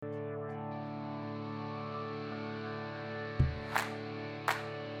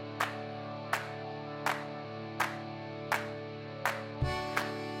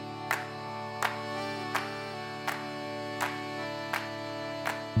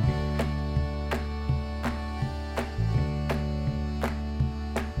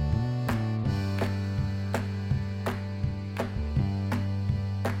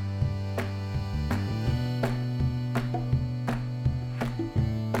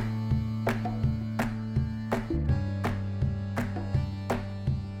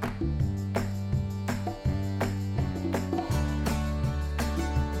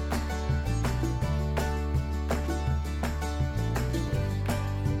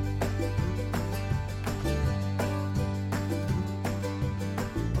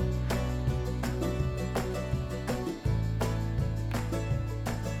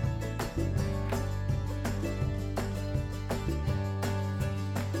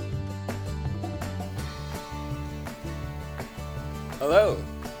Hello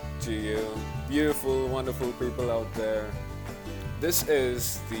to you, beautiful, wonderful people out there. This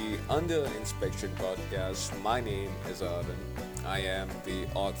is the Under Inspection podcast. My name is Arden. I am the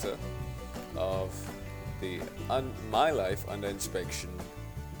author of the My Life Under Inspection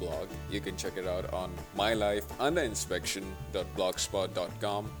blog. You can check it out on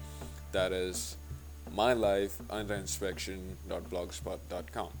mylifeunderinspection.blogspot.com. That is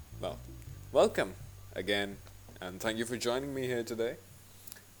mylifeunderinspection.blogspot.com. Well, welcome again, and thank you for joining me here today.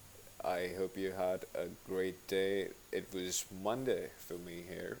 I hope you had a great day. It was Monday for me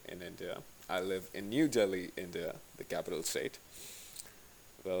here in India. I live in New Delhi, India, the capital state.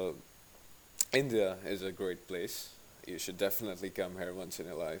 Well, India is a great place. You should definitely come here once in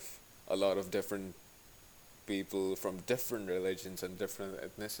your life. A lot of different people from different religions and different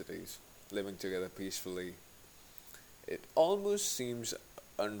ethnicities living together peacefully. It almost seems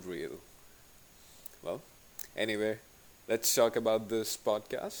unreal. Well, anyway, let's talk about this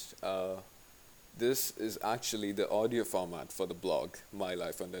podcast. This is actually the audio format for the blog, My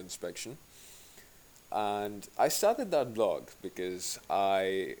Life Under Inspection. And I started that blog because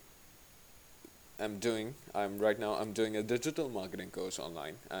I'm doing a digital marketing course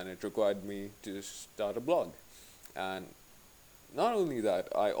online, and it required me to start a blog. And not only that,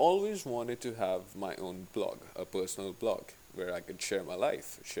 I always wanted to have my own blog, a personal blog, where I could share my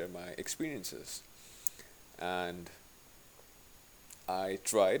life, share my experiences. And I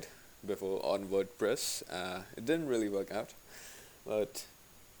tried before on WordPress. It didn't really work out, but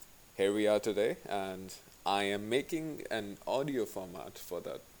here we are today, and I am making an audio format for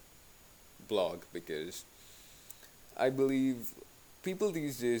that blog because I believe people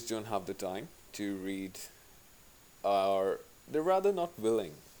these days don't have the time to read, or they're rather not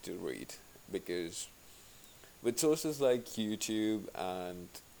willing to read, because with sources like YouTube and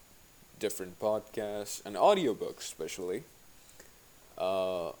different podcasts and audiobooks especially,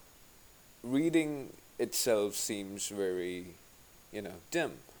 uh, reading itself seems very,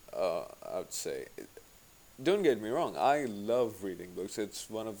 dim. I would say. Don't get me wrong, I love reading books. It's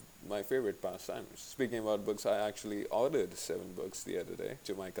one of my favorite pastimes. Speaking about books, I actually ordered 7 books the other day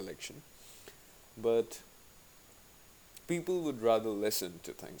to my collection. But people would rather listen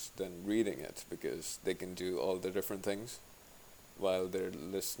to things than reading it because they can do all the different things while they're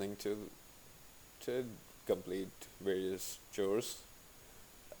listening to complete various chores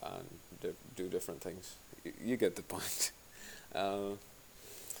and do different things. You get the point. Uh,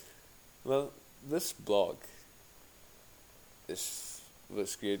 well, this blog was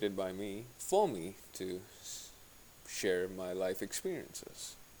created by me for me to share my life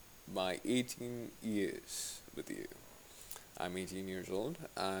experiences, my 18 years with you. I'm 18 years old,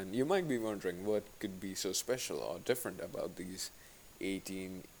 and you might be wondering what could be so special or different about these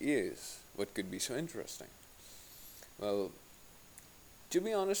 18 years. What could be so interesting? Well, to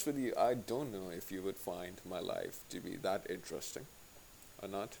be honest with you, I don't know if you would find my life to be that interesting or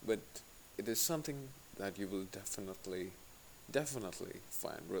not, but it is something that you will definitely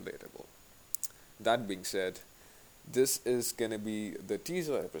find relatable. That being said, this is gonna be the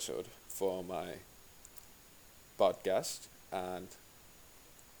teaser episode for my podcast, and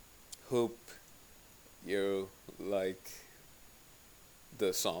hope you like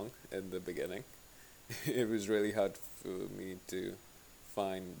the song in the beginning. It was really hard for me to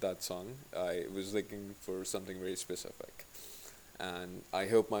find that song. I was looking for something very specific. And I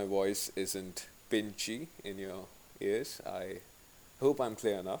hope my voice isn't pinchy in your ears. I hope I'm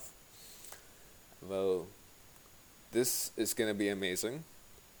clear enough. Well, this is going to be amazing.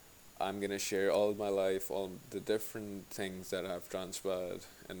 I'm going to share all my life, all the different things that have transpired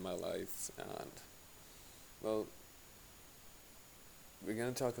in my life. And, well, we're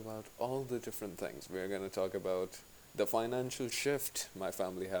going to talk about all the different things. We're going to talk about the financial shift my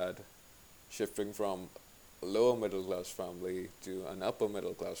family had, shifting from a lower middle class family to an upper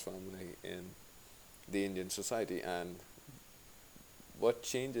middle class family in the Indian society, and what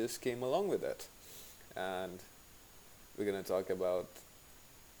changes came along with it. And we're going to talk about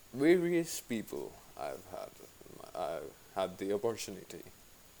various people I've had the opportunity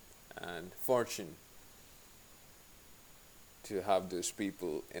and fortune to have those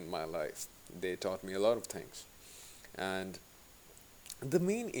people in my life. They taught me a lot of things. And the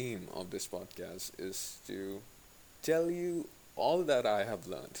main aim of this podcast is to tell you all that I have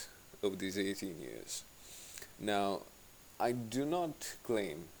learned over these 18 years. Now, I do not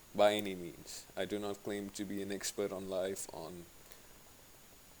claim by any means, I do not claim to be an expert on life, on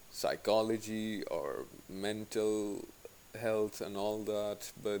psychology or mental health and all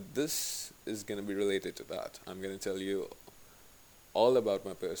that, but this is going to be related to that. I'm going to tell you all about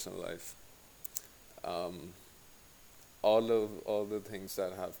my personal life, um, all the things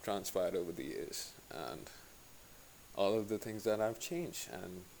that have transpired over the years, and all of the things that have changed,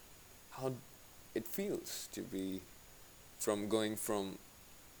 and how it feels to be from going from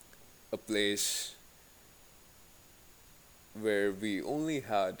a place where we only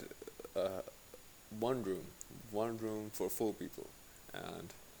had uh, one room, one room for four people,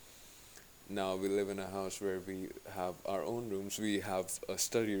 and now we live in a house where we have our own rooms. We have a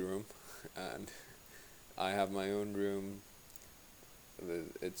study room, and I have my own room.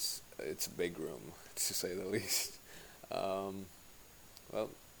 It's a big room, to say the least. Um, well,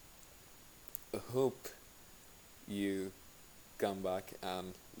 I hope you come back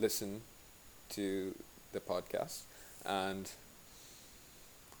and listen to the podcast. And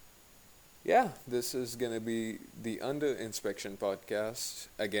yeah, this is gonna be the Under Inspection podcast.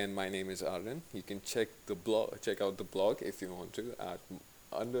 Again, my name is Arden. You can check out the blog if you want to at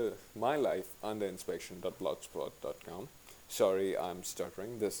under my life underinspection.blogspot.com. Sorry, I'm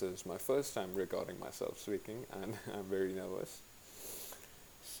stuttering. This is my first time recording myself speaking, and I'm very nervous.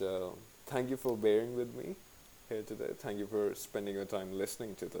 So, thank you for bearing with me here today. Thank you for spending your time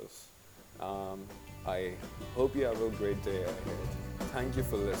listening to this. Um, I hope you have a great day ahead. Thank you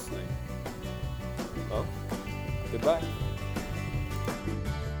for listening. Well, goodbye.